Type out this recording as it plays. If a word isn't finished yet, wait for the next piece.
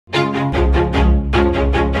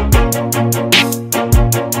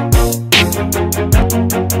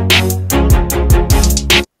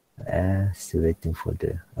Still waiting for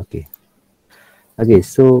the, okay. Okay,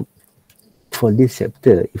 so for this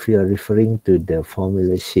chapter, if you are referring to the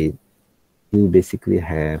formula sheet, you basically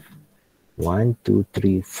have 1, 2,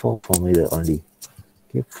 3, 4 formula only,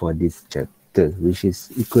 okay, for this chapter, which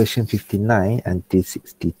is equation 59 until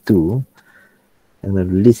 62. I'm going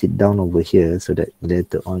to list it down over here so that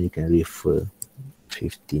later on you can refer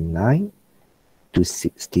 59 to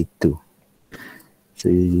 62. So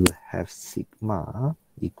you have sigma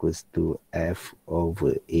equals to F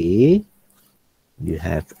over A. You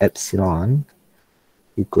have epsilon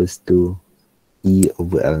equals to E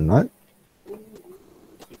over L naught.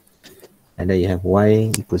 And then you have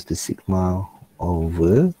Y equals to sigma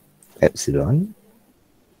over epsilon.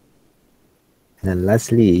 And then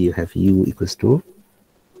lastly, you have U equals to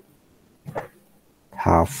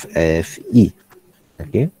half FE.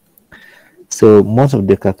 Okay. So most of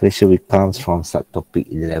the calculation will comes from subtopic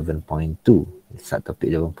 11.2. Subtopic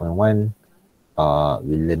 11.1,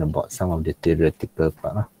 we learn about some of the theoretical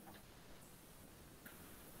part.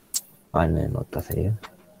 Mana nota saya?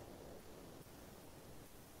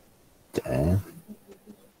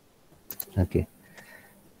 Okay.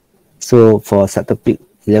 So for subtopic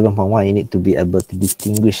 11.1, you need to be able to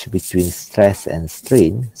distinguish between stress and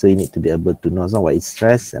strain. So you need to be able to know what is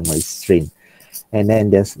stress and what is strain. And then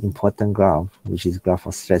there's important graph, which is graph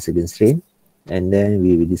of stress against strain. And then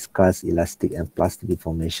we will discuss elastic and plastic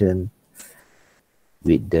deformation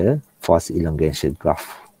with the force elongation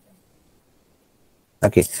graph.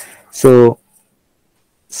 Okay, so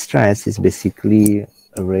stress is basically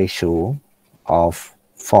a ratio of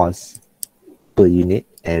force per unit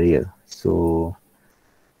area. So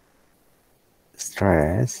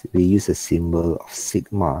stress, we use a symbol of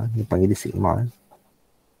sigma, ni panggil dia sigma,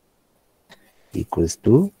 equals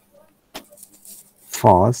to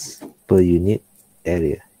force per unit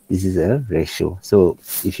area. This is a ratio. So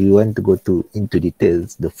if you want to go into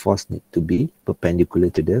details, the force need to be perpendicular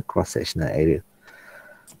to the cross-sectional area.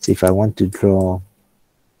 So if I want to draw,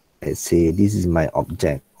 let's say this is my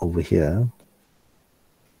object over here.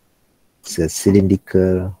 It's a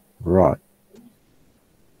cylindrical rod.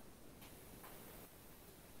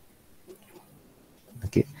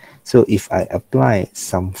 Okay, so if I apply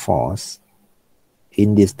some force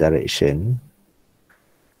in this direction,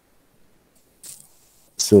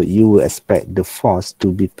 so you will expect the force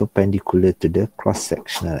to be perpendicular to the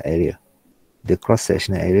cross-sectional area. The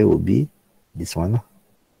cross-sectional area will be this one lah,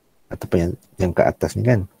 ataupun yang kat atas ni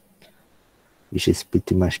kan, which is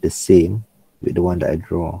pretty much the same with the one that I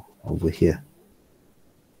draw over here.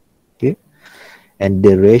 Okay, and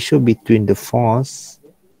the ratio between the force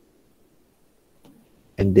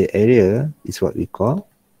and the area is what we call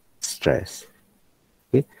stress.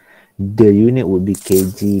 Okay, the unit would be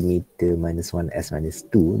kg meter minus 1 s minus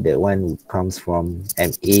 2. That one comes from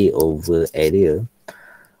MA over area,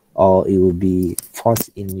 or it will be force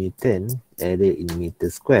in Newton, area in meter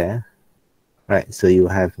square. Right, so you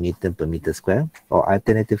have Newton per meter square, or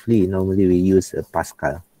alternatively, normally we use a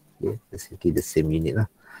Pascal. Okay, basically the same unit lah.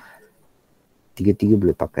 Tiga-tiga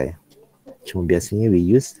boleh pakai. Cuma biasanya we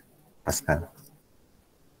use Pascal.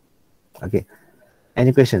 Okay,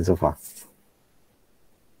 any questions so far?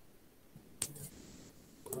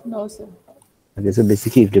 No, sir. Okay, so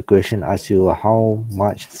basically if the question asks you how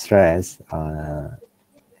much stress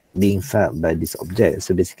being felt by this object,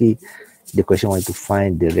 so basically the question wants to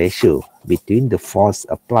find the ratio between the force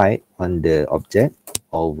applied on the object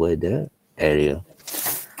over the area.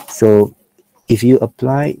 So if you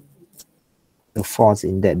apply the force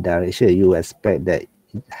in that direction, you expect that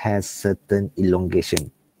it has certain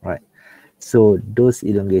elongation, right? So those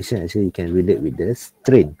elongation actually you can relate with the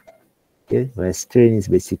strain. Okay, where strain is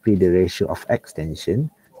basically the ratio of extension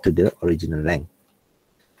to the original length.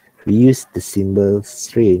 We use the symbol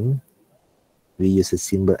strain, we use a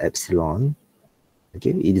symbol epsilon.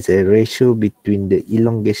 Okay, it is a ratio between the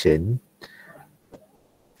elongation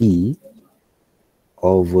E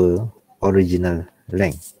over original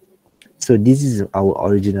length. So this is our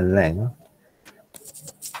original length,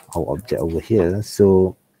 our object over here.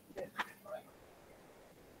 So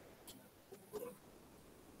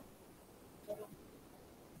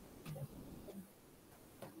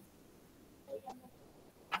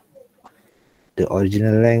the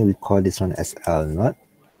original length, we call this one as L naught.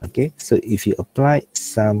 Okay, so if you apply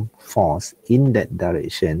some force in that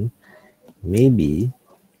direction, maybe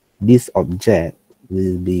this object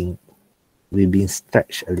will be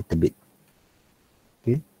stretched a little bit.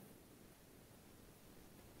 Okay,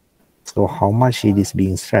 so how much it is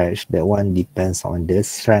being stretched, that one depends on the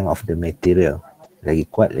strength of the material. Lagi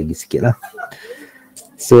kuat, lagi sikit lah.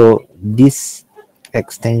 So this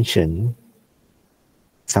extension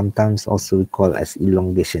sometimes also we call as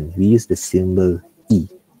elongation. We use the symbol E.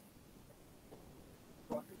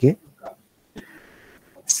 Okay,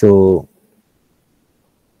 so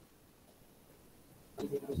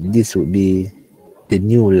this would be the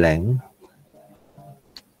new length,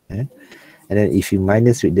 and then if you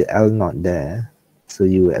minus with the L naught there, so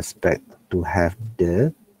you expect to have the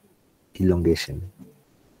elongation.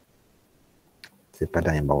 Saya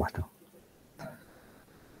padang yang bawah tu.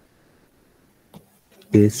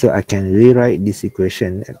 Okay, so I can rewrite this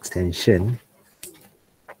equation extension.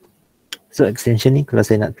 So extension ni kalau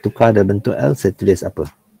saya nak tukar dalam bentuk L, saya tulis apa?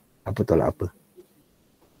 Apa tolak apa?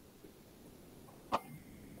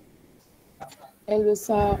 L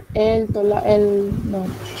besar, L tolak L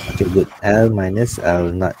naught. Okay, good. L minus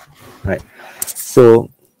L naught. Right.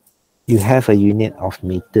 So you have a unit of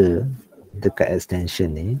meter dekat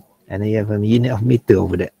extension ni, and then you have a unit of meter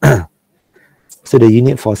over there. So the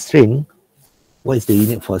unit for strain, what is the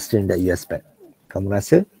unit for strain that you expect? Kamu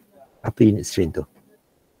rasa apa unit strain tu?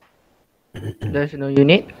 There's no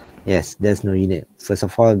unit. Yes, there's no unit. First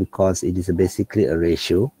of all, because it is basically a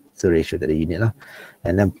ratio, so ratio tak ada unit lah,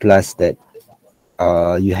 and then plus that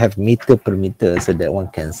you have meter per meter, so that one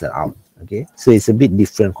cancel out. Okay, so it's a bit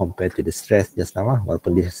different compared to the stress just now lah,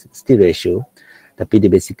 walaupun this still ratio, tapi dia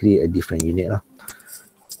basically a different unit lah.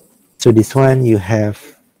 So this one you have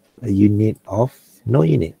a unit of no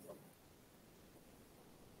unit.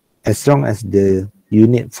 As long as the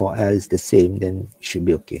unit for L is the same, then it should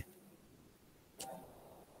be okay.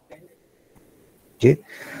 Okay,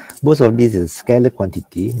 both of these is scalar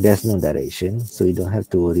quantity. There's no direction, so you don't have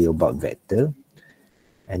to worry about vector.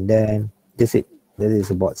 And then that's it. That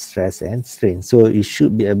is about stress and strain. So you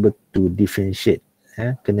should be able to differentiate.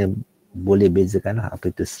 Kena boleh bezakan lah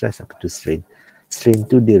apa itu stress, apa itu strain. Strain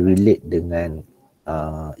tu dia relate dengan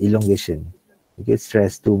elongation. Okay,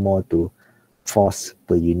 stress tu more to force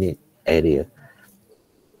per unit area.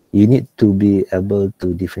 You need to be able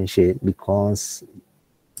to differentiate because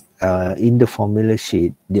in the formula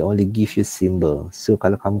sheet, they only give you symbol. So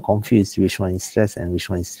kalau kamu confused which one is stress and which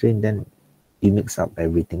one is strain, then you mix up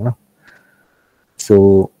everything lah.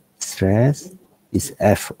 So stress is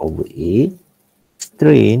F over A,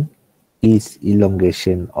 strain is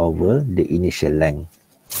elongation over the initial length.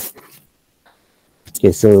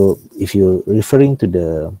 Okay, so if you're referring to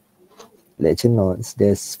the lecture notes,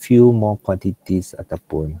 there's few more quantities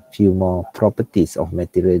ataupun few more properties of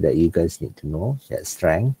material that you guys need to know. That's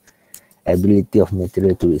strength, ability of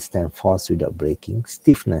material to withstand force without breaking,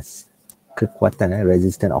 stiffness, kekuatan,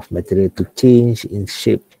 resistance of material to change in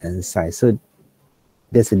shape and size. So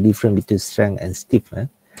there's a difference between strength and stiff.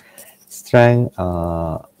 Strength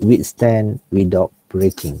withstand without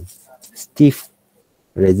breaking. Stiff,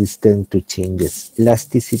 resistant to changes.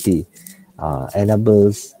 Elasticity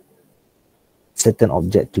enables certain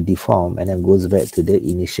object to deform and then goes back to the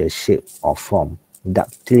initial shape or form.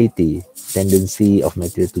 Ductility, tendency of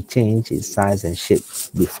material to change its size and shape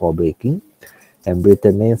before breaking. And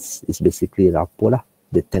brittleness is basically rapuh lah,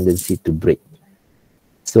 the tendency to break.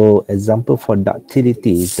 So example for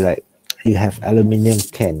ductility is like you have aluminium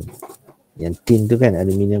can. Yang tin tu kan,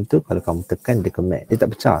 aluminium tu kalau kamu tekan dia kemat. Dia tak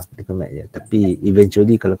pecah, dia kemat je. Tapi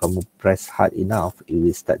eventually kalau kamu press hard enough, it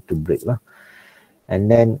will start to break lah. And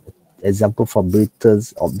then example for brittle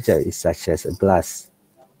object is such as a glass.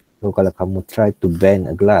 So kalau kamu try to bend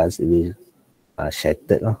a glass, it will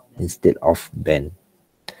shattered lah instead of bend.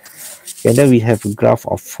 And then we have a graph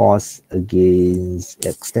of force against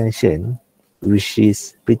extension, which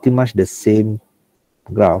is pretty much the same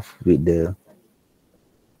graph with the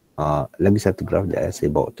lagi satu graph that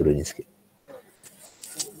saya bawa turun ni sikit.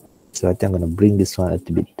 So I think I'm going to bring this one a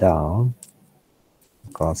little bit down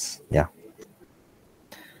because yeah.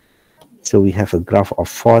 So we have a graph of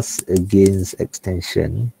force against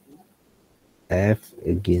extension, F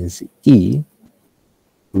against E,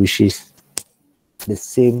 which is the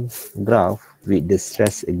same graph with the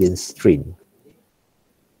stress against strain.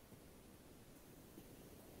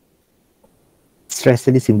 Stress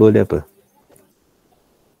tadi simbol dia apa?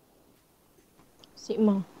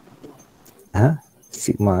 Sigma.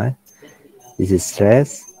 Sigma. This is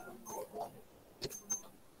stress.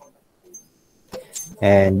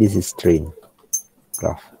 And this is strain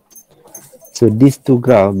graph. So these two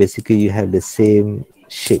graphs, basically you have the same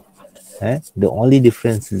shape. The only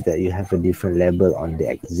difference is that you have a different label on the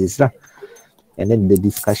axis lah. And then the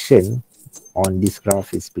discussion on this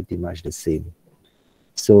graph is pretty much the same.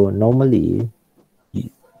 So normally,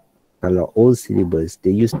 kalau old syllabus,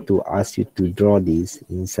 they used to ask you to draw this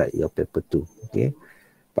inside your paper too. Okay,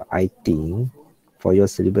 but I think for your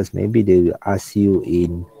syllabus, maybe they will ask you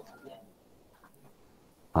in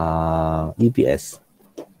EPS.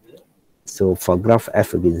 So for graph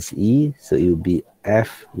F against E, so it will be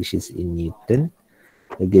F, which is in Newton,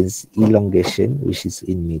 against elongation, which is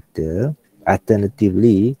in meter.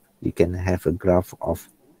 Alternatively, you can have a graph of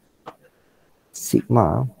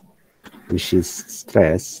sigma, which is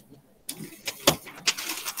stress.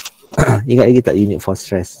 Ingat lagi tak unit for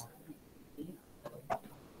stress?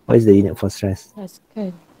 What is the unit for stress?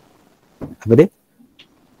 Pascal. Apa dia?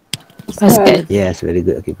 Pascal. Yes, very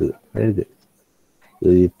good. Okay, good. Very good. It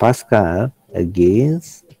will be Pascal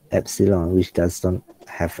against epsilon, which does not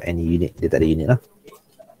have any unit. Dia tak ada unit lah.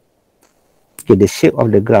 Okay, the shape of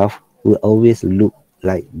the graph will always look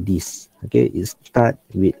like this. Okay, it start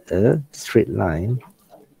with a straight line.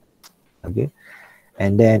 Okay,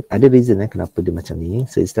 and then ada reason kenapa dia macam ni.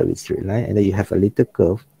 So it start with straight line, and then you have a little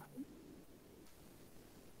curve.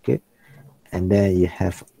 Okay, and then you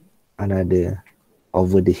have another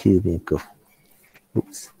over the hill punya curve.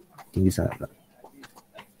 Oops, tinggi sangat pula.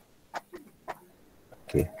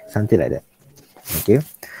 Okay, something like that. Okay,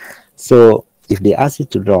 so if they ask you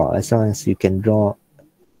to draw, as long as you can draw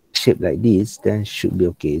shape like this, then should be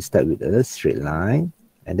okay. Start with a straight line,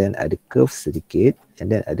 and then ada curve sedikit,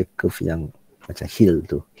 and then ada curve yang macam hill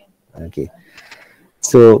tu. Okay,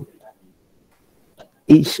 so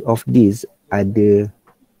each of these ada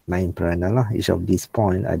main peranan lah. Each of these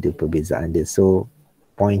point ada perbezaan dia. So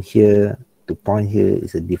point here to point here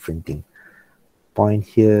is a different thing. Point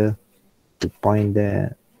here to point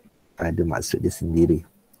there ada maksud dia sendiri.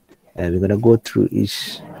 And we're gonna go through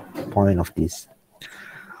each point of this.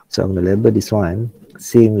 So I'm gonna label this one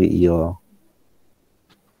same with your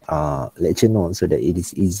lecture notes so that it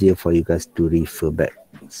is easier for you guys to refer back.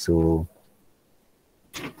 So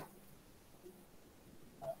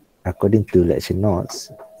according to lecture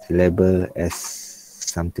notes, label as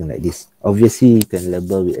something like this. Obviously, you can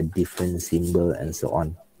label with a different symbol and so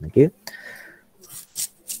on. Okay.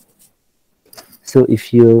 So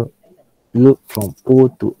if you look from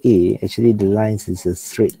O to A, actually the lines is a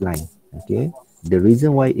straight line. Okay. The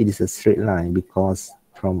reason why it is a straight line because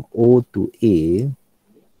from O to A,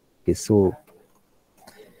 okay, so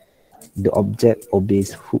the object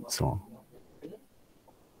obeys Hooke's law.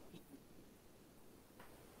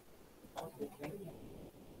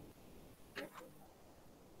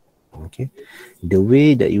 Okay, the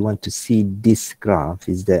way that you want to see this graph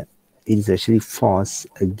is that it is actually force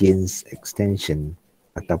against extension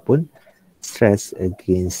ataupun stress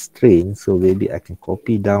against strain. So maybe I can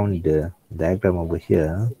copy down the diagram over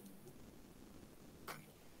here.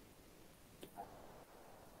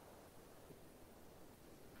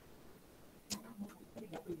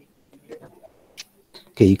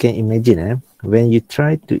 Okay, you can imagine when you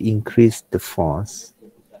try to increase the force,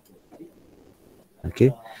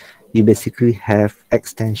 okay, you basically have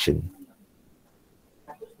extension.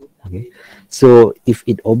 Okay, so if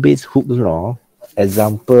it obeys Hooke's law,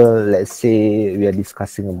 example, let's say we are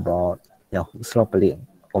discussing about Hooke's law paling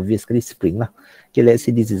obviously spring lah. Okay, let's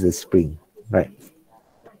say this is a spring, right?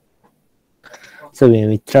 So when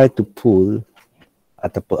we try to pull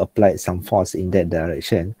ataupun apply some force in that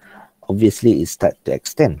direction, obviously it start to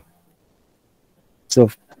extend. So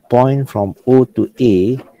point from O to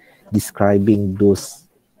A describing those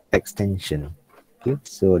extension. Okay,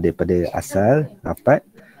 so daripada asal rapat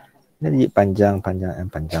dan jadi panjang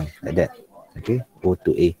like that. Okay, O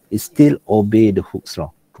to A, it still obey the Hooke's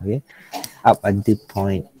law. Okay, up until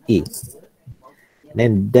point A.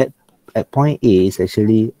 Then that at point A is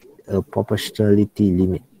actually a proportionality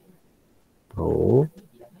limit.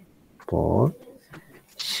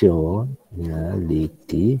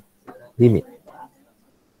 Proportionality limit.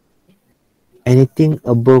 Anything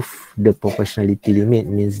above the proportionality limit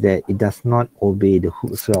means that it does not obey the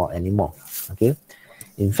Hooke's law anymore. Okay.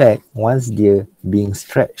 In fact, once dia being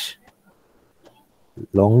stretched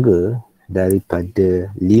longer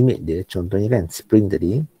daripada limit dia, contohnya kan spring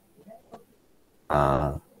tadi,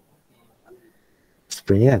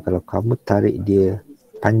 spring kan kalau kamu tarik dia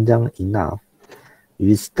panjang enough,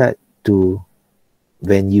 you start to,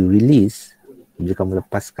 when you release, bila kamu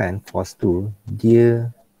lepaskan force tu,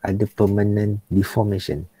 dia ada permanent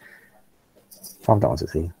deformation. Faham tak maksud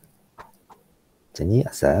saya? Macam ni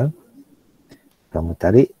asal kamu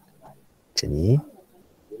tarik macam ni,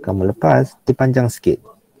 kamu lepas, dia panjang sikit.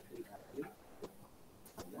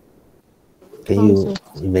 Can you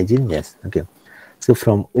imagine? Yes. Okay. So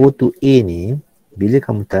from O to A ni, bila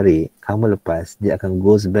kamu tarik, kamu lepas, dia akan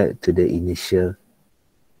goes back to the initial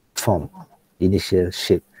form, initial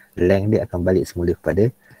shape. Length dia akan balik semula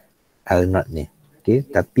kepada R0 ni. Okay.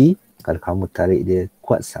 Tapi kalau kamu tarik dia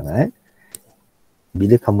kuat sangat,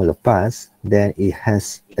 bila kamu lepas, then it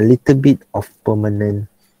has a little bit of permanent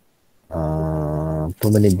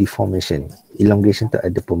permanent deformation. Elongation tu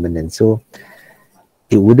ada permanent. So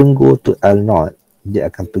it wouldn't go to L0, dia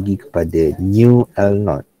akan pergi kepada new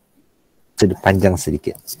L0. So dia panjang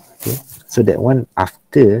sedikit. Okay. So that one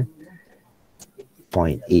after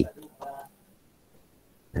point A.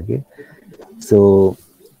 Okay. So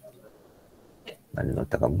mana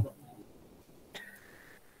nota kamu?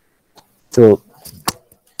 So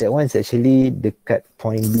that one is actually dekat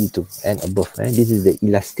point B tu and above. This is the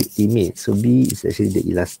elastic limit. So B is actually the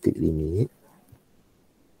elastic limit.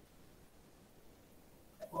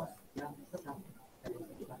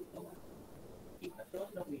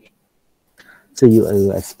 So you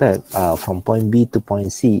expect from point B to point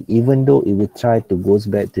C, even though it will try to goes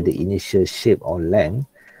back to the initial shape or length,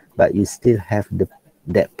 but you still have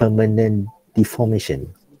that permanent deformation,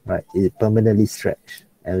 right? It permanently stretched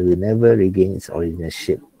and will never regain its original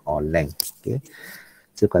shape or length. Okay.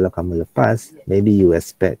 So kalau kamu lepas, maybe you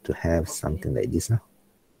expect to have something like this lah.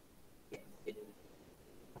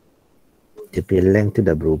 Dia punya length tu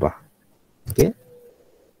dah berubah. Okay.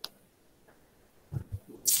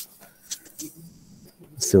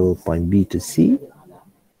 So point B to C.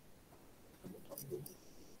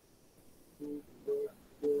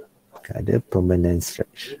 Ada permanent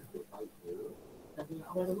stretch.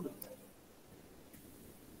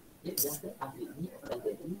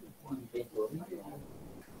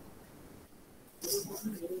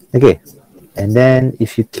 Okay, and then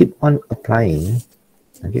if you keep on applying,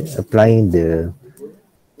 okay, applying the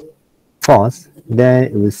force,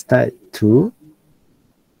 then it will start to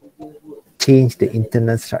change the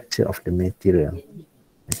internal structure of the material.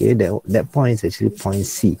 Okay, that point is actually point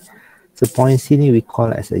C. So point C ni we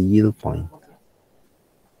call as a yield point.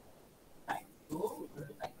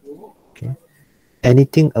 Okay,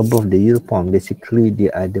 anything above the yield point basically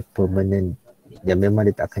dia ada permanent, dia memang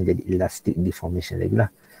dia tak akan jadi elastic deformation lagi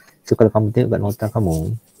lah. So kalau kamu tengok kat nota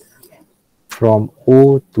kamu, from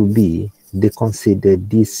O to B, they consider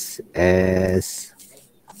this as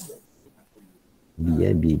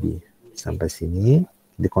B. Sampai sini,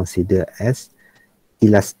 they consider as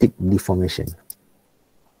elastic deformation.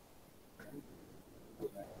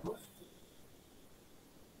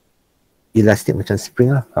 Elastic macam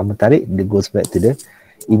spring lah. Kamu tarik, dia goes back to the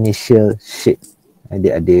initial shape.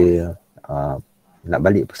 Dia ada nak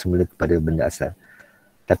balik semula kepada benda asal.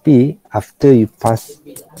 Tapi after you pass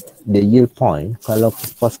the yield point, kalau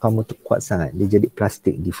force kamu tu kuat sangat, dia jadi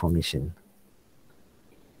plastic deformation.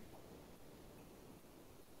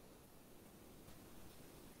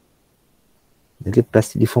 Jadi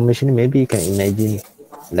plastic deformation ni maybe you can imagine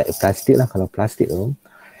like plastic lah. Kalau plastik tu,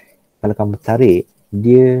 kalau kamu tarik,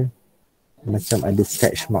 dia macam ada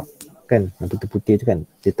stretch mark kan, yang putih-putih tu kan,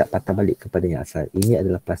 dia tak patah balik kepada yang asal. Ini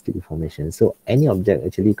adalah plastic deformation. So any object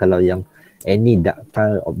actually, kalau yang any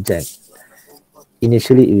ductile object,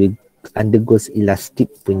 initially it will undergoes elastic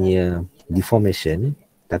punya deformation,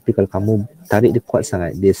 tapi kalau kamu tarik dia kuat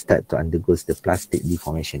sangat, dia start to undergoes the plastic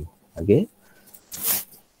deformation. Okay,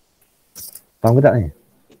 faham ke tak ni?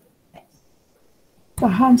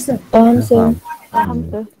 Faham, sir. Faham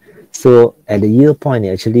tu. So at the yield point ni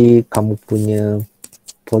actually kamu punya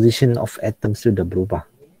position of atoms tu dah berubah.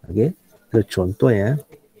 Okay, so contohnya,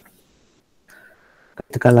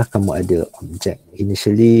 katakanlah kamu ada objek,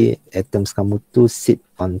 initially atoms kamu tu sit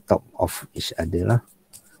on top of each other lah,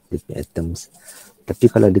 dia punya atoms. Tapi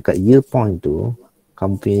kalau dekat yield point tu,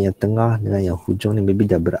 kamu punya yang tengah dengan yang hujung ni maybe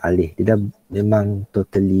dah beralih, dia dah memang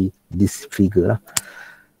totally disfigure lah,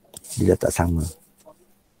 dia dah tak sama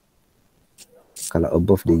kalau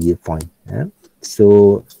above the yield point.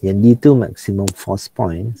 So yang D tu maximum force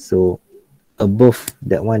point, so above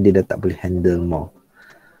that one dia dah tak boleh handle more.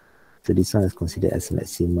 So this one is considered as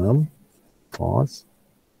maximum force.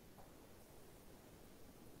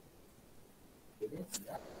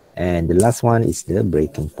 And the last one is the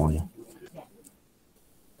breaking point.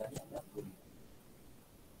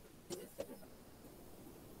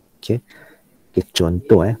 Okay,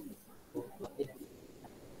 contoh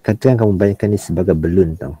katakan kamu bayangkan ni sebagai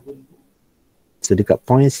balloon tau. So dekat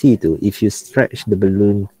point C tu, if you stretch the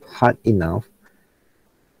balloon hard enough,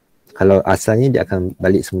 kalau asalnya dia akan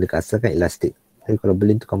balik semula ke asal kan, elastic. Tapi kalau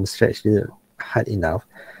balloon tu kamu stretch dia hard enough,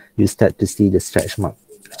 you start to see the stretch mark.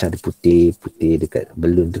 Macam ada putih-putih dekat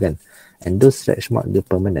balloon tu kan. And those stretch mark dia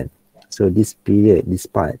permanent. So this period, this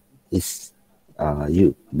part is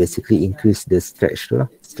you basically increase the stretch tu lah.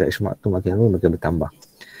 Stretch mark tu makin lama makin bertambah.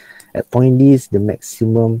 At point D is the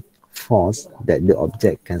maximum force that the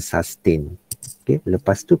object can sustain. Okay,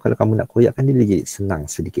 lepas tu kalau kamu nak koyakkan dia jadi senang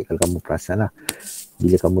sedikit kalau kamu perasan lah.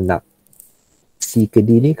 Bila kamu nak C ke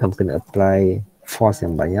D ni, kamu kena apply force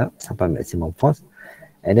yang banyak sampai maximum force.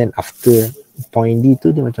 And then after point D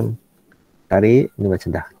tu dia macam tarik, dia macam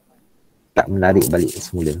dah tak menarik balik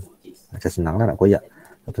semula. Macam senang lah nak koyak.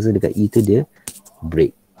 Lepas tu dekat E tu dia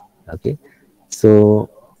break. Okay. So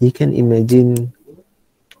you can imagine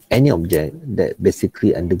any object that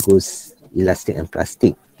basically undergoes elastic and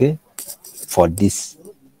plastic, okay, for this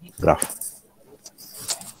graph.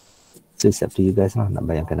 So it's up to you guys lah nak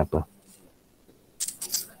bayangkan apa.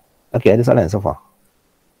 Okay, ada soalan so far?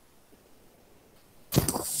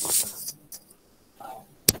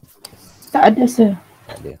 Tak ada, sir.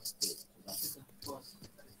 Tak ada.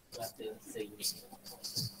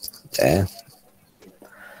 Okay.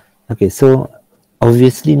 Okay, so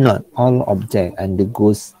obviously not all object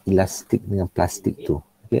undergoes elastic dengan plastic tu.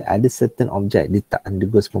 Okay, ada certain object dia tak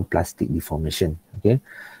undergoes pun plastic deformation. Okay,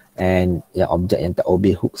 and yang objek yang tak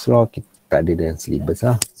obey Hooke's law kita tak ada dalam syllabus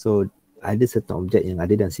lah. So ada certain objek yang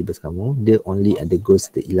ada dalam syllabus kamu, dia only undergoes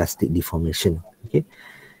the elastic deformation. Okay,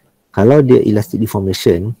 kalau dia elastic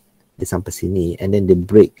deformation dia sampai sini and then dia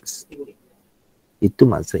breaks, itu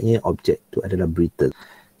maksudnya objek tu adalah brittle.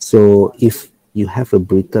 So if you have a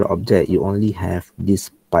brittle object, you only have this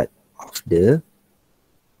part of the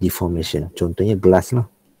deformation. Contohnya gelas lah.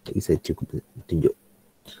 Jadi saya cukup tunjuk.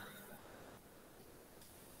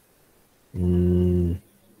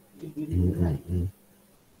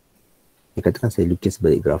 Dia katakan saya lukis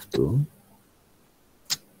balik graf tu.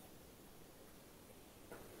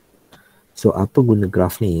 So apa guna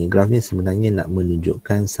graf ni? Graf ni sebenarnya nak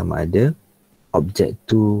menunjukkan sama ada objek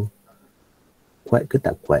tu kuat ke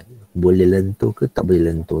tak kuat, boleh lentur ke tak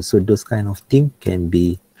boleh lentur. So those kind of thing can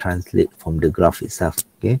be translate from the graph itself.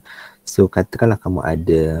 Okay, so katakanlah kamu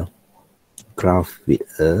ada graph with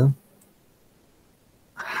a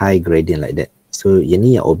high gradient like that. So yang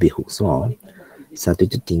ni yang obey Hooke's law, satu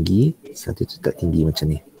tu tinggi, satu tu tak tinggi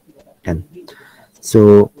macam ni kan.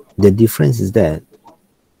 So the difference is that,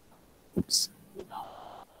 oops,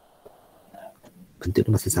 bentuk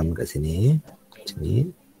tu masih sama kat sini macam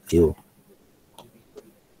ni. Ayo,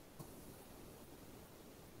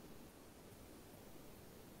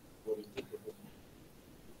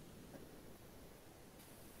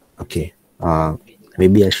 okay,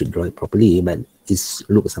 maybe I should draw it properly, but it's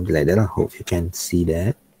look something like that lah. Hope you can see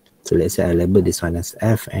that. So let's say I label this one as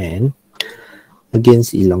Fn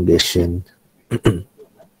against elongation.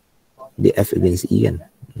 The F against E kan,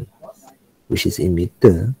 which is in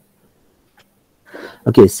meter.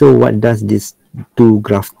 Okay, so what does this two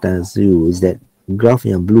graph tells you is that graph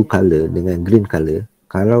yang blue color dengan green color,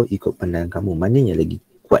 kalau ikut pandangan kamu, mana yang lagi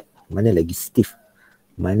kuat, mana lagi stiff,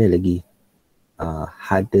 mana lagi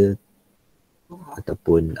harder,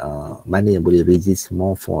 ataupun mana yang boleh resist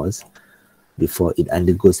more force before it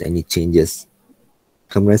undergoes any changes.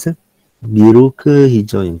 Kamu rasa biru ke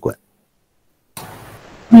hijau yang kuat?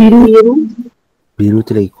 Biru. Biru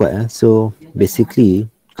tu lagi kuat. So basically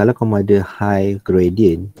kalau kamu ada high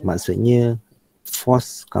gradient, maksudnya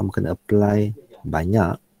force kamu kena apply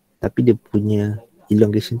banyak, tapi dia punya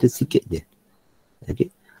elongation tu sikit je. Okay,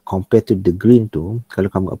 compared to the green tu, kalau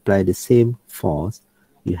kamu apply the same force,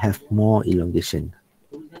 you have more elongation.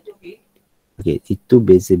 Okay, itu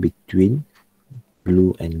beza between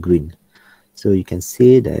blue and green. So you can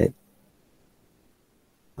say that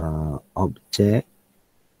object,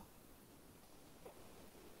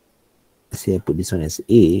 say I put this one as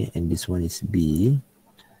A and this one is B.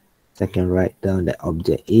 So I can write down that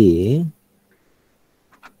object A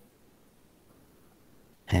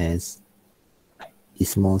is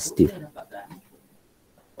more stiff.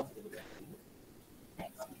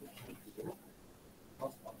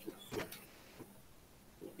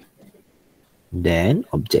 Then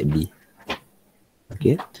object B.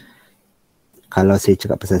 Okay. Kalau saya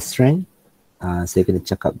cakap pasal strength, saya kena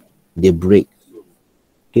cakap dia break.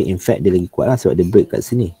 Okay, in fact dia lagi kuat lah sebab dia break kat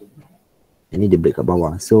sini. Ini dia break kat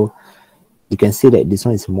bawah. So you can say that this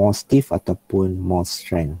one is more stiff ataupun more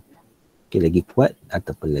strength. Okay, lagi kuat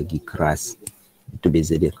ataupun lagi keras. Itu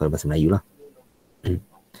beza dia kalau bahasa Melayu lah.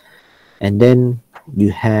 And then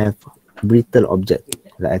you have brittle object,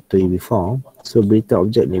 like I told you before. So brittle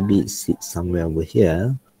object maybe it sits somewhere over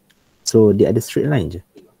here. So dia ada straight line je.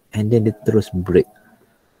 And then dia terus break.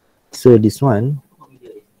 So this one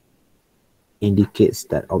indicates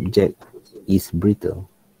that object is brittle.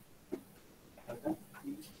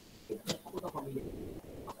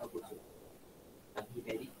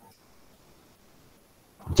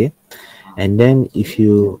 Okay, and then if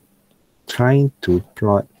you trying to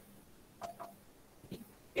plot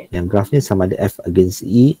yang graf ni sama ada F against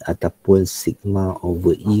E ataupun sigma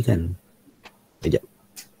over E kan. Sekejap.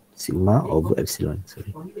 Sigma over epsilon.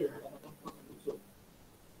 Sorry.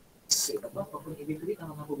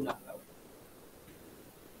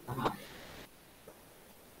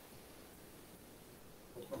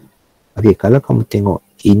 Okay, kalau kamu tengok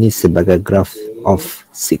ini sebagai graph of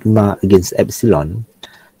sigma against epsilon,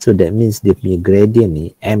 so that means dia punya gradient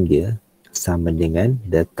ni, M dia sama dengan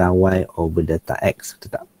delta Y over delta X, betul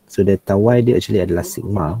tak? So delta Y dia actually adalah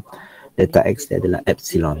sigma, delta X dia adalah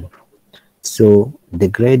epsilon. So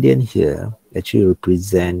the gradient here actually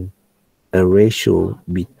represent a ratio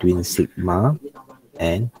between sigma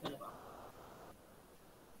and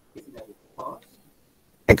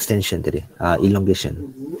extension tadi,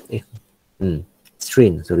 elongation.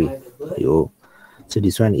 Strain, sorry. Yo. So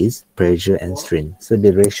this one is pressure and strain. So the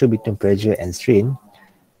ratio between pressure and strain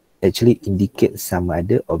actually indicate sama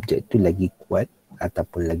ada objek tu lagi kuat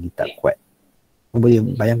ataupun lagi tak kuat. Boleh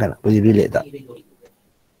bayangkan tak? Boleh relate tak?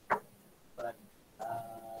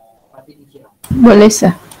 Boleh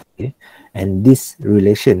sir. Okay. And this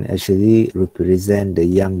relation actually represent the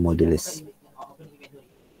Young modulus.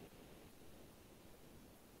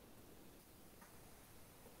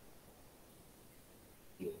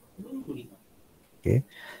 Okay.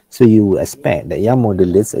 So you expect that Young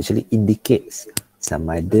modulus actually indicates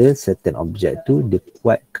sama ada certain object tu dia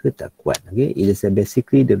kuat ke tak kuat. Okay. It is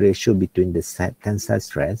basically the ratio between the tensile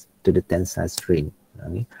stress to the tensile strain.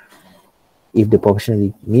 Okay. If the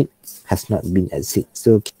proportional limit has not been exceeded.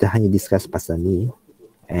 So kita hanya discuss pasal ni,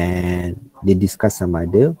 and dia discuss sama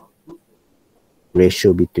ada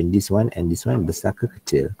ratio between this one and this one besar ke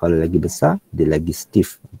kecil. Kalau lagi besar, dia lagi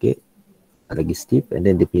stiff. Okay. Lagi stiff, and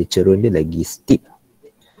then dia punya cerun dia lagi steep.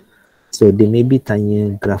 So they maybe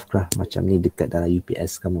tanya graf-graf macam ni dekat dalam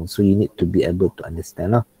UPS kamu. So you need to be able to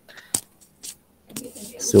understand lah.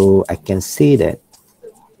 So I can say that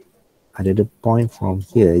another point from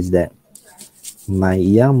here is that my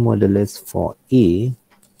Young modulus for A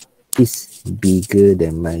is bigger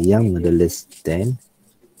than my Young modulus than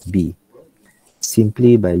B,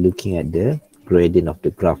 simply by looking at the gradient of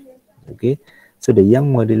the graph. Okay, so the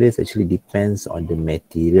Young modulus actually depends on the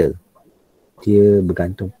material. Dia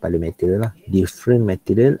bergantung pada material lah. Different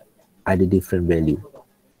material ada different value.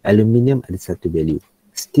 Aluminium ada satu value,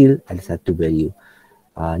 steel ada satu value,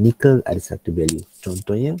 nickel ada satu value.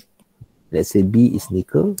 Contohnya, let's say B is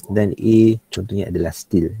nickel, then A contohnya adalah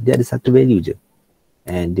steel. Dia ada satu value je.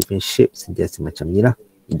 And different shapes sentiasa macam ni lah.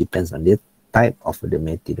 It depends on the type of the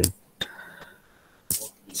material.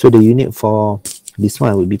 So the unit for this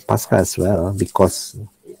one will be Pascal as well, because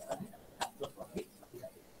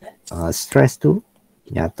stress tu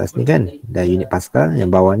yang atas ni kan dah unit Pascal, yang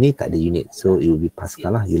bawah ni tak ada unit, so it will be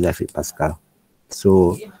Pascal lah. You left with Pascal.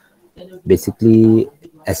 So basically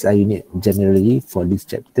SI unit generally for this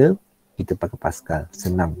chapter kita pakai Pascal.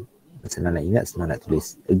 Senang nak ingat, senang nak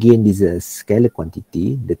tulis. Again, this is a scalar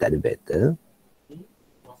quantity, dia tak ada vector.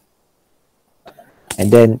 And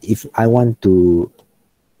then if I want to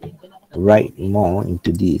write more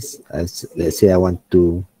into this, let's say I want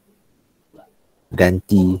to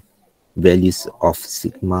ganti values of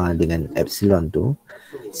sigma dengan epsilon tu.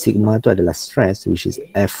 Sigma tu adalah stress, which is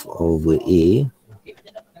F over A.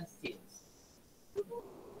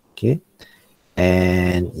 Okay.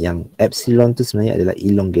 And yang epsilon tu sebenarnya adalah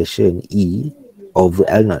elongation E over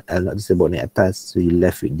L0. L0 tu sebut naik atas, so you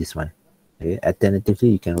left with this one. Okay.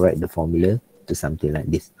 Alternatively, you can write the formula to something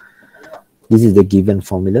like this. This is the given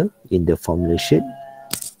formula in the formula sheet.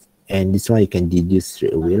 And this one you can deduce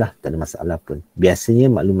straight away lah, tak ada masalah pun. Biasanya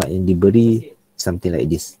maklumat yang diberi something like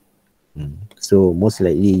this. So most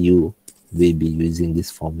likely you will be using this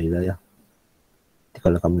formula ya.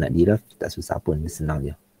 Kalau kamu nak derive, tak susah pun, senang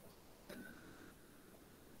je.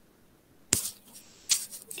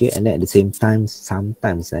 Okay, and then at the same time,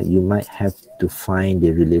 sometimes you might have to find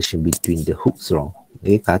the relation between the Hooke's law.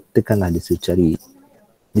 Okay, katakanlah dia suruh cari,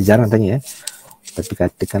 dia jarang tanya tapi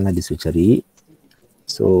katakanlah dia suruh cari.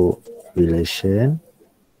 So, relation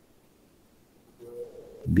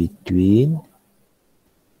between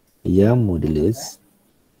Young modulus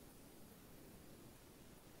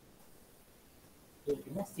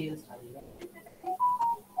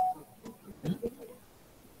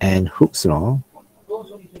and Hooke's law,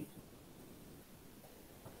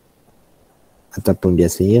 ataupun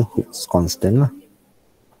biasanya Hooke's constant lah.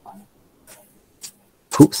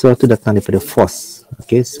 Hooke's law tu datang daripada force.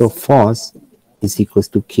 Okay, so force is equals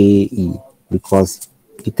to KE, because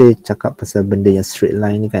kita cakap pasal benda yang straight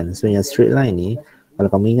line ni kan. So yang straight line ni, kalau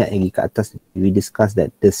kamu ingat lagi kat atas, we discuss that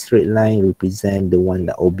the straight line represent the one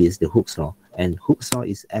that obeys the Hooke's law, and Hooke's law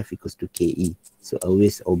is F equals to KE, so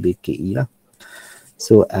always obey KE lah.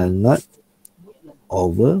 So L0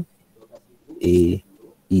 over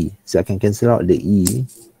AE, so I can cancel out the E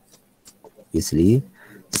easily.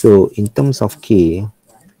 So in terms of K,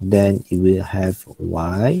 then it will have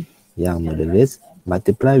Y yang modulus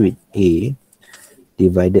multiply with A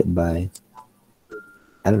divided by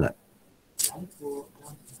L naught.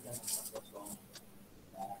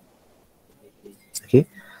 Okay,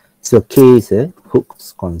 so K is a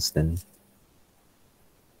Hooke's constant.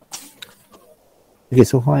 Okay,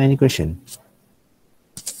 so far any question?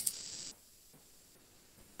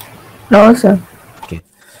 No, sir. Okay,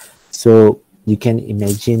 so you can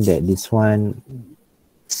imagine that this one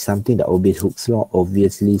something that obeys Hooke's law,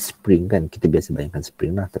 obviously spring kan, kita biasa bayangkan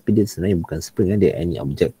spring lah, tapi dia sebenarnya bukan spring kan, dia any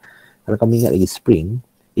object. Kalau kamu ingat lagi spring,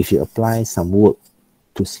 if you apply some work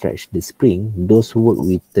to stretch the spring, those work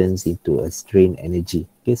returns into a strain energy.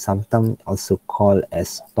 Okay, sometimes also called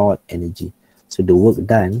as stored energy. So the work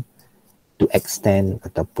done to extend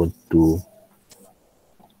ataupun to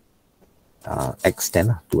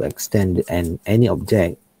extend and any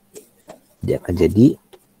object, dia akan jadi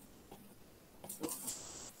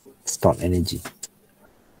stored energy.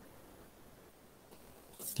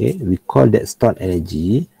 Okay, we call that stored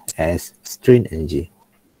energy as strain energy.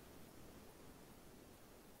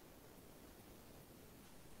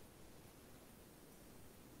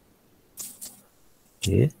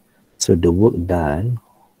 Okay, so the work done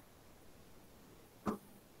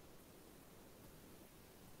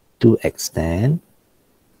to extend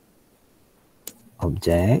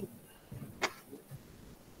object,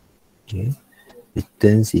 okay, it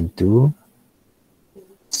turns into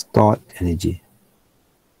stored energy.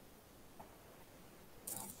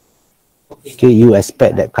 Okay, you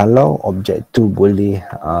expect that kalau objek tu boleh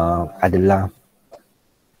adalah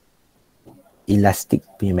elastic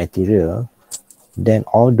punya material, then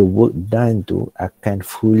all the work done tu akan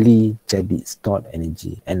fully jadi stored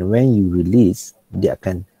energy, and when you release, dia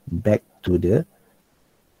akan back to the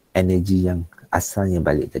energy yang asalnya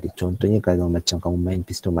balik tadi. Contohnya kalau macam kamu main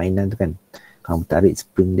pistol mainan tu kan, kamu tarik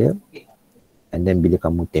spring dia, and then bila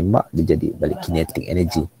kamu tembak, dia jadi balik kinetic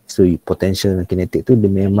energy. So potential dan kinetic tu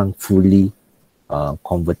dia memang fully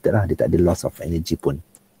converted lah, dia tak ada loss of energy pun.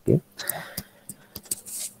 Okay,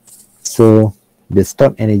 so the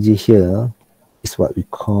stored energy here is what we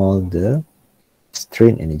call the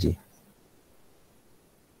strain energy.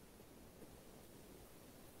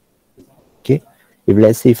 Okay, if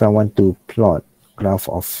let's say if I want to plot graph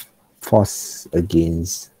of force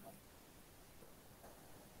against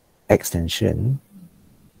extension,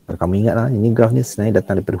 kalau kamu ingat lah, ini graph ni sebenarnya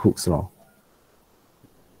datang daripada Hooke's law,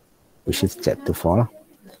 which is chapter 4 lah.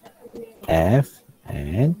 F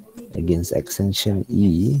and against extension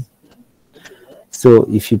E. So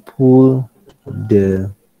if you pull the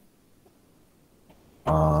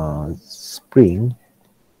spring,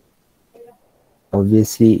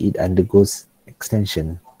 obviously it undergoes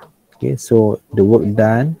extension. Okay, so the work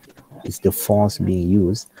done is the force being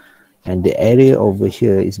used, and the area over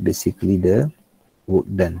here is basically the work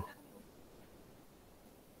done.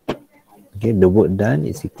 Okay, the work done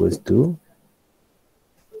is equals to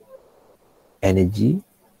energy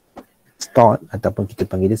stored, ataupun kita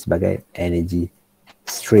panggil dia sebagai energy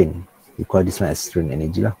strain. We call this one as strain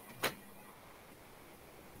energy lah.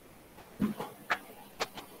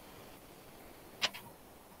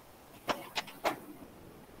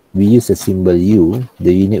 We use a symbol U,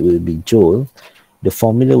 the unit will be joule, the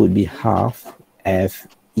formula would be half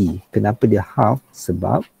Fe. Kenapa dia half?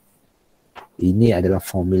 Sebab ini adalah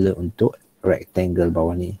formula untuk rectangle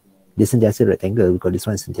bawah ni. Dia sentiasa rectangle because this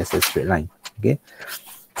one is sentiasa straight line. Okay,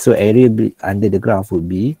 so area under the graph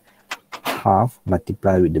would be half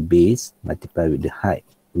multiply with the base multiply with the height,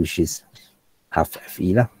 which is half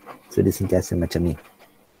Fe lah. So dia sentiasa macam ni.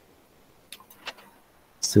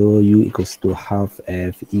 So U equals to half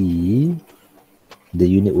Fe, the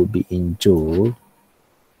unit would be in joule.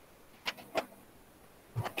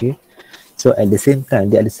 Okay, so at the same time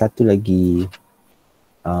dia ada satu lagi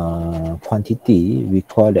quantity, we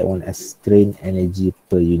call that one as strain energy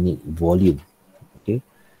per unit volume. Okay,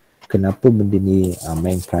 kenapa benda ni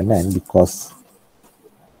main peranan? Because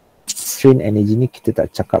strain energy ni kita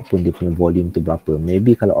tak cakap pun dia punya volume tu berapa.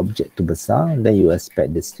 Maybe kalau objek tu besar, then you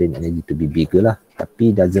expect the strain energy to be bigger lah,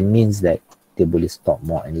 tapi doesn't means that dia boleh store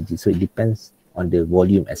more energy. So it depends on the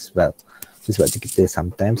volume as well. So sebab tu kita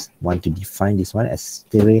sometimes want to define this one as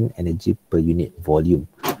strain energy per unit volume.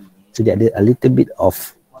 So dia ada a little bit of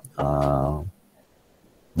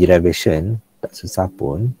derivation, tak susah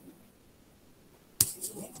pun.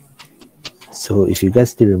 So if you guys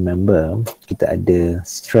still remember, kita ada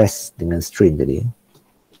stress dengan strain tadi,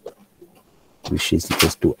 which is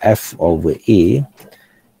equals to F over A,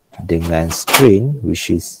 dengan strain which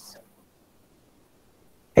is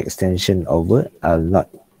extension over L naught.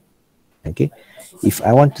 Okay, if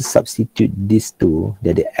I want to substitute these two,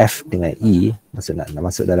 dia ada F dengan E, maksud nak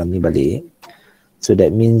masuk dalam ni balik. So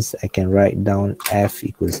that means I can write down F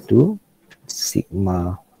equals to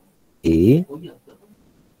sigma A.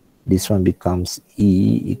 This one becomes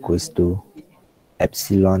E equals to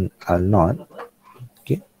epsilon R naught.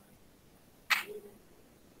 Okay.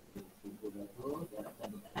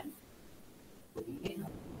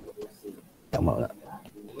 Tak mahu lah.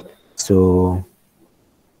 So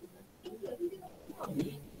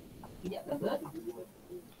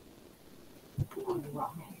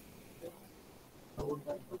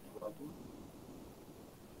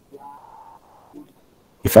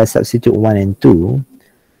if I substitute 1 and 2,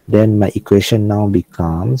 then my equation now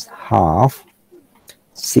becomes half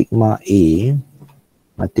sigma A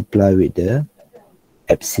multiply with the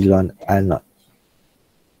epsilon R naught.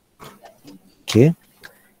 Okay,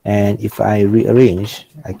 and if I rearrange,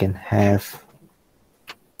 I can have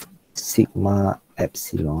sigma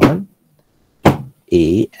epsilon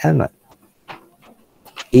A L naught.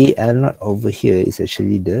 A L naught over here is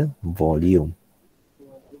actually the volume.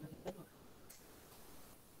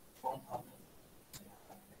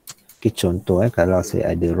 Okay, contoh kalau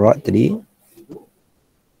saya ada rod tadi,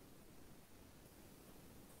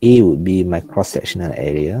 A would be my cross-sectional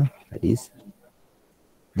area, like this.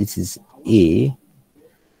 This is A.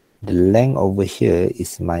 The length over here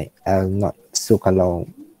is my L naught. So kalau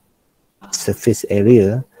surface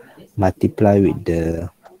area multiply with the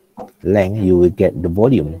length, you will get the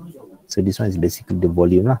volume. So this one is basically the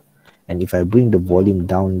volume lah. And if I bring the volume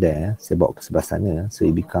down there, saya bawa ke sebelah sana, so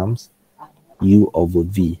it becomes U over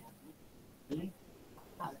V.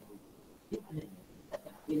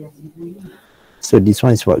 So this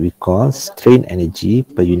one is what we call strain energy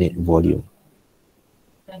per unit volume.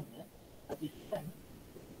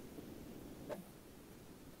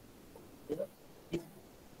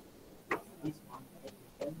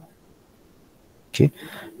 Okay,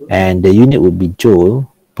 and the unit would be joule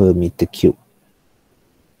per meter cube.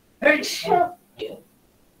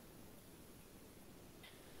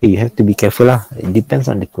 You have to be careful lah. It depends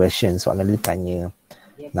on the question. Soalan dia tanya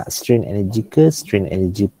nak strain energy ke strain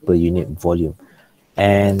energy per unit volume.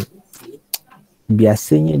 And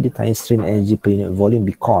biasanya dia tanya strain energy per unit volume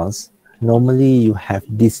because normally you have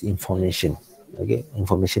this information. Okay,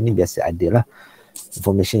 information ni biasa ada lah.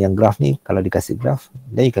 Information yang graph ni, kalau dikasih graph,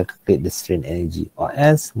 then you can calculate the strain energy. Or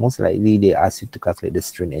else, most likely they ask you to calculate the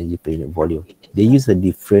strain energy per unit volume. They use a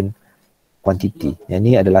different quantity. Yang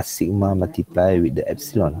ni adalah sigma multiply with the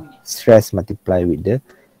epsilon. Stress multiply with the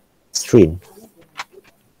strain.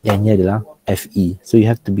 Yang ni adalah Fe. So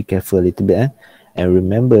you have to be careful a little bit. And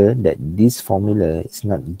remember that this formula is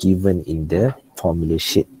not given in the formula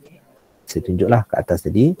sheet. Saya tunjuklah kat atas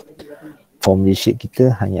tadi. Formula sheet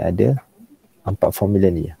kita hanya ada 4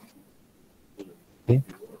 formula ni. Okay.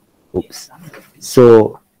 Oops.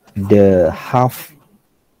 So the half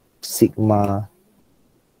sigma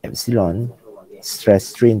epsilon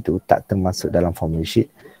stress strain tu tak termasuk dalam formula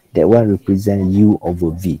sheet. That one represent U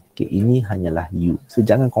over V. Okay, ini hanyalah U. So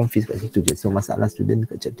jangan confuse kat situ je. So masalah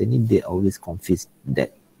student kat chapter ni, they always confuse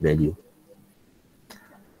that value.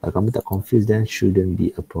 Kalau kamu tak confuse, then shouldn't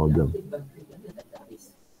be a problem.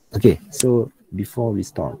 Okay, so before we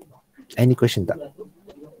start, any question tak?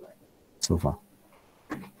 So far.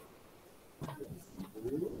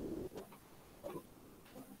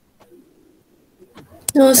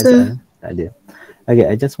 No, sir. Tak ada. Okay,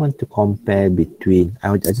 I just want to compare between,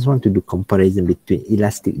 I just want to do comparison between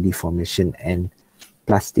elastic deformation and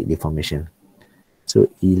plastic deformation. So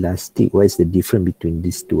elastic, what is the difference between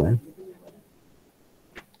these two?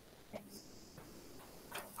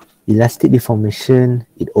 Elastic deformation,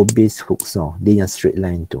 it obeys Hooke's law. Dia yang straight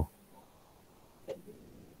line tu.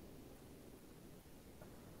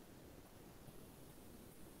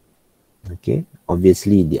 Okay,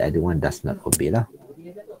 obviously the other one does not obey lah.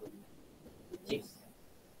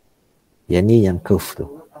 Yang ni yang curve tu.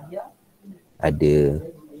 Ada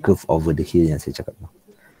curve over the hill yang saya cakap tu.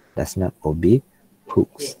 Does not obey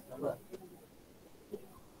Hooke's.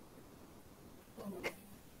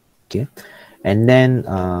 Okay. And then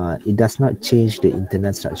it does not change the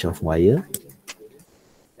internal structure of wire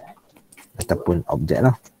ataupun object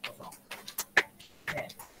lah.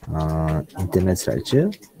 Internal structure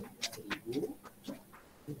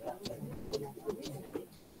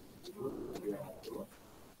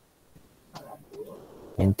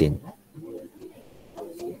maintain.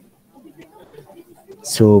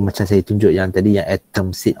 So macam saya tunjuk yang tadi, yang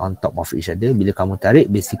atom sit on top of each other, bila kamu tarik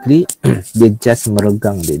basically dia just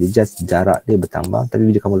meregang dia just jarak dia bertambah,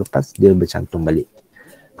 tapi bila kamu lepas dia bercantum balik.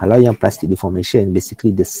 Kalau yang plastic deformation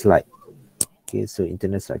basically dia slide. Okay, so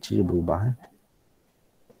internal structure dia berubah.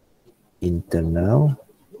 Internal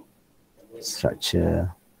structure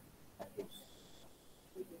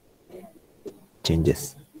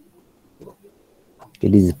changes. Okay,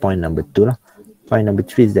 this is point number 2 lah. Point number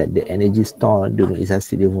 3 is that the energy stored during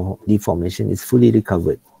excessive deformation is fully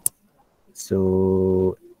recovered.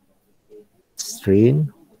 So strain,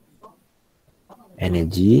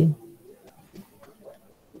 energy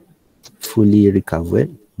fully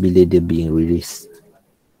recovered bila dia being released.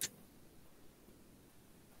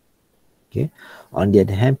 Okay. On the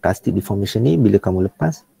other hand, plastic deformation ni bila kamu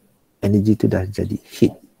lepas, energy tu dah jadi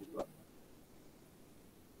heat.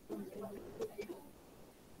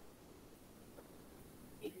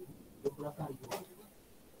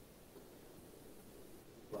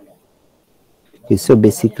 Okay, so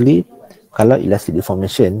basically kalau elastic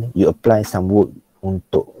deformation, you apply some work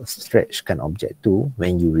untuk stretchkan objek tu,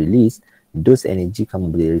 when you release, those energy kamu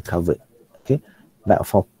boleh recover. Okay, but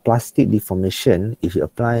for plastic deformation, if you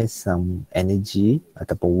apply some energy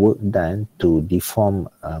ataupun work done to deform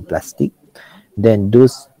plastic, then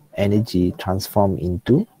those energy transform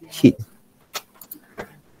into heat.